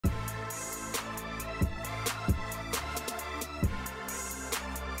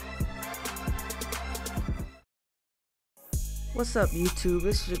What's up, YouTube?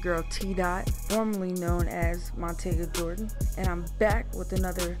 This is your girl T Dot, formerly known as Montega Jordan, and I'm back with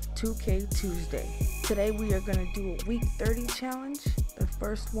another 2K Tuesday. Today we are going to do a week 30 challenge. The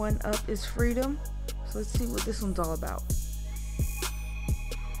first one up is Freedom, so let's see what this one's all about.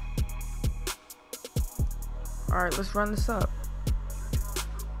 Alright, let's run this up.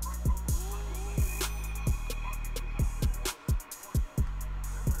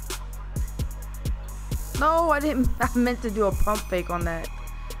 No, I didn't. I meant to do a pump fake on that.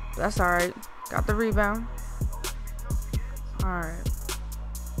 But that's alright. Got the rebound. Alright.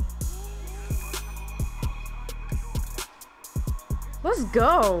 Let's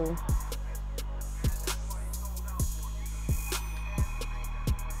go.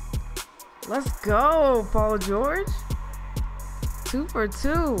 Let's go, Paul George. 2 for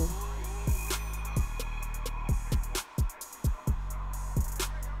 2.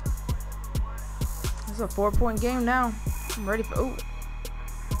 It's a 4-point game now. I'm ready for. Ooh.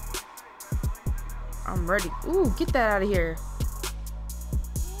 I'm ready. Ooh, get that out of here.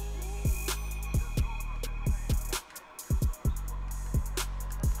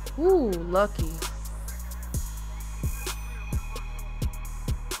 Ooh, lucky.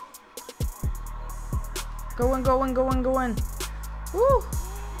 Going, going, going, going. Woo!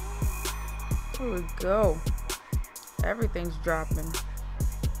 Here we go. Everything's dropping.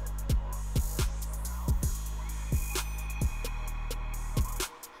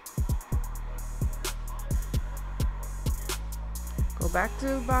 Go back to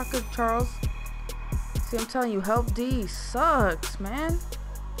Ibaka, Charles. See, I'm telling you, help D sucks, man.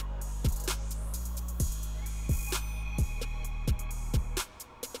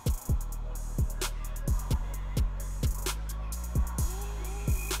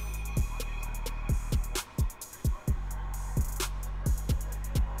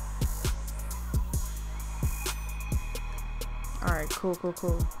 Alright, cool, cool,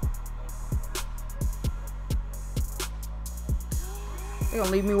 cool. They gonna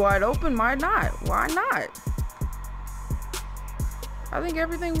leave me wide open? Why not? Why not? I think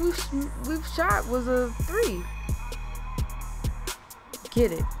everything we've shot was a 3.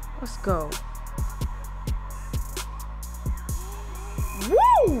 Get it. Let's go.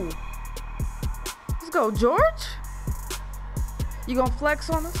 Woo! Let's go, George. You gonna flex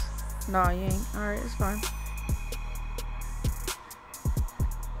on us? No, you ain't. Alright, it's fine.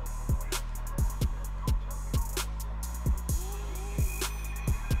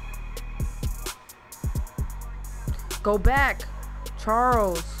 Go back,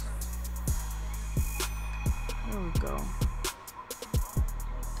 Charles. There we go.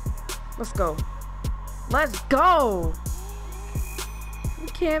 Let's go. Let's go. We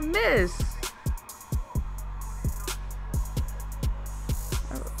can't miss.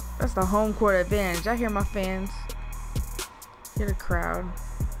 That's the home court advantage. I hear my fans. Hear the crowd.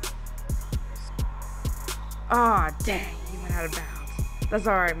 Ah, oh, dang. You went out of bounds. That's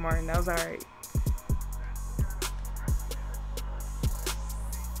all right, Martin. That was all right.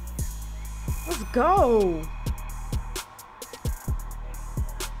 Let's go.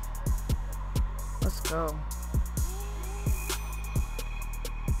 Let's go.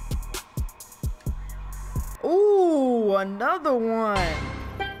 Ooh, another one.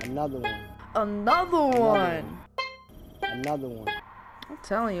 Another one. Another one. Another one. I'm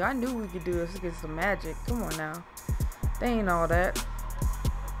telling you, I knew we could do this against some Magic. Come on now. They ain't all that.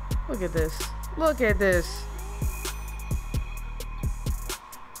 Look at this. Look at this.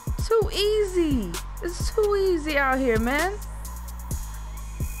 Too easy. It's too easy out here, man.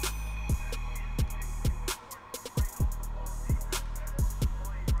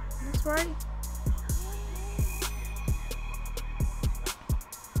 That's right.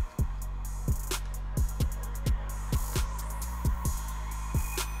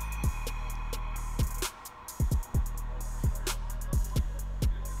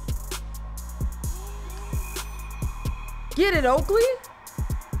 Get it, Oakley.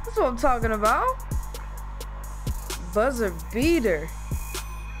 That's what I'm talking about. Buzzer beater.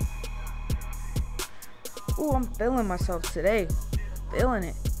 Ooh, I'm feeling myself today. Feeling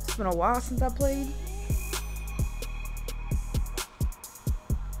it. It's been a while since I played.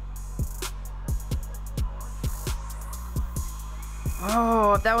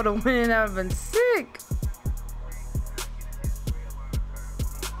 Oh, if that would have went in, that would have been sick.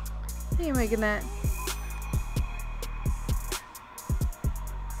 He ain't making that.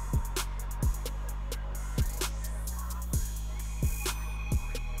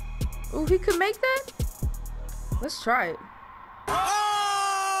 Ooh, he could make that? Let's try it.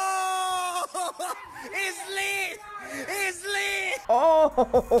 Oh! It's lit! It's lit!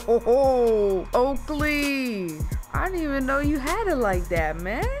 Oh, Oakley. I didn't even know you had it like that,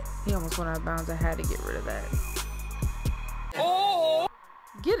 man. He almost went out of bounds. I had to get rid of that. Oh!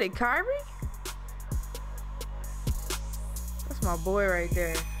 Get it, Kyrie. That's my boy right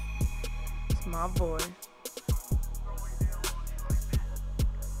there. That's my boy.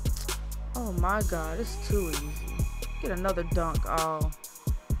 Oh my God, it's too easy. Get another dunk. Oh,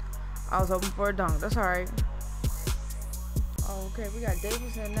 I was hoping for a dunk. That's all right. Oh, okay, we got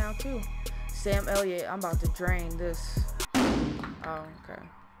Davidson now too. Sam Elliott, I'm about to drain this. Oh, okay.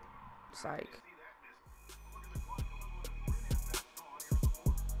 Psych.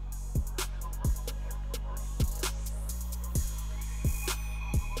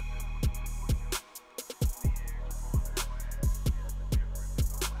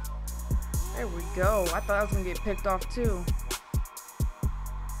 There we go. I thought I was gonna get picked off too.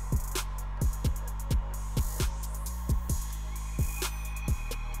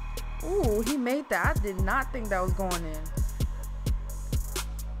 Ooh, he made that. I did not think that was going in.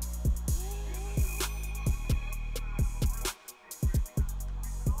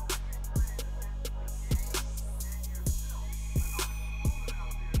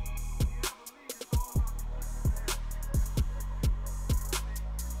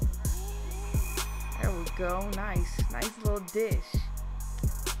 There we go. Nice. Nice little dish.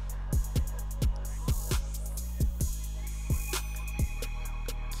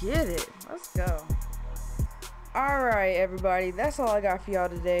 Get it. Let's go. Alright, everybody. That's all I got for y'all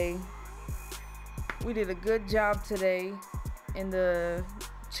today. We did a good job today in the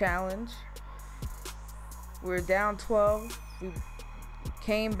challenge. We're down 12. We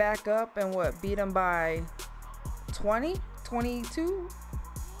came back up and beat them by 20? 22?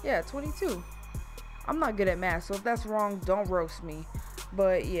 Yeah, 22. I'm not good at math, so if that's wrong, don't roast me.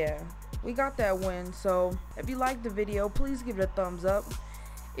 But yeah, we got that win. So if you liked the video, please give it a thumbs up.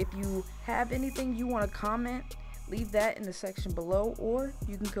 If you have anything you want to comment, leave that in the section below, or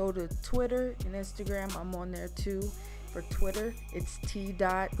you can go to Twitter and Instagram. I'm on there too. For Twitter, it's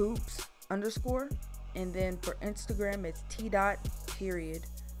t.hoops_, and then for Instagram, it's t.hoops.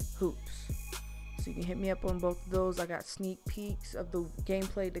 So you can hit me up on both of those. I got sneak peeks of the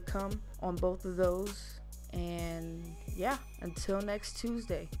gameplay to come on both of those. And yeah, until next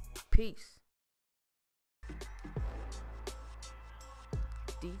Tuesday, peace.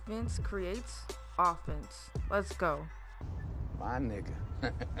 Defense creates offense. Let's go. My nigga.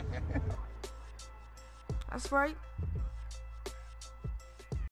 That's right.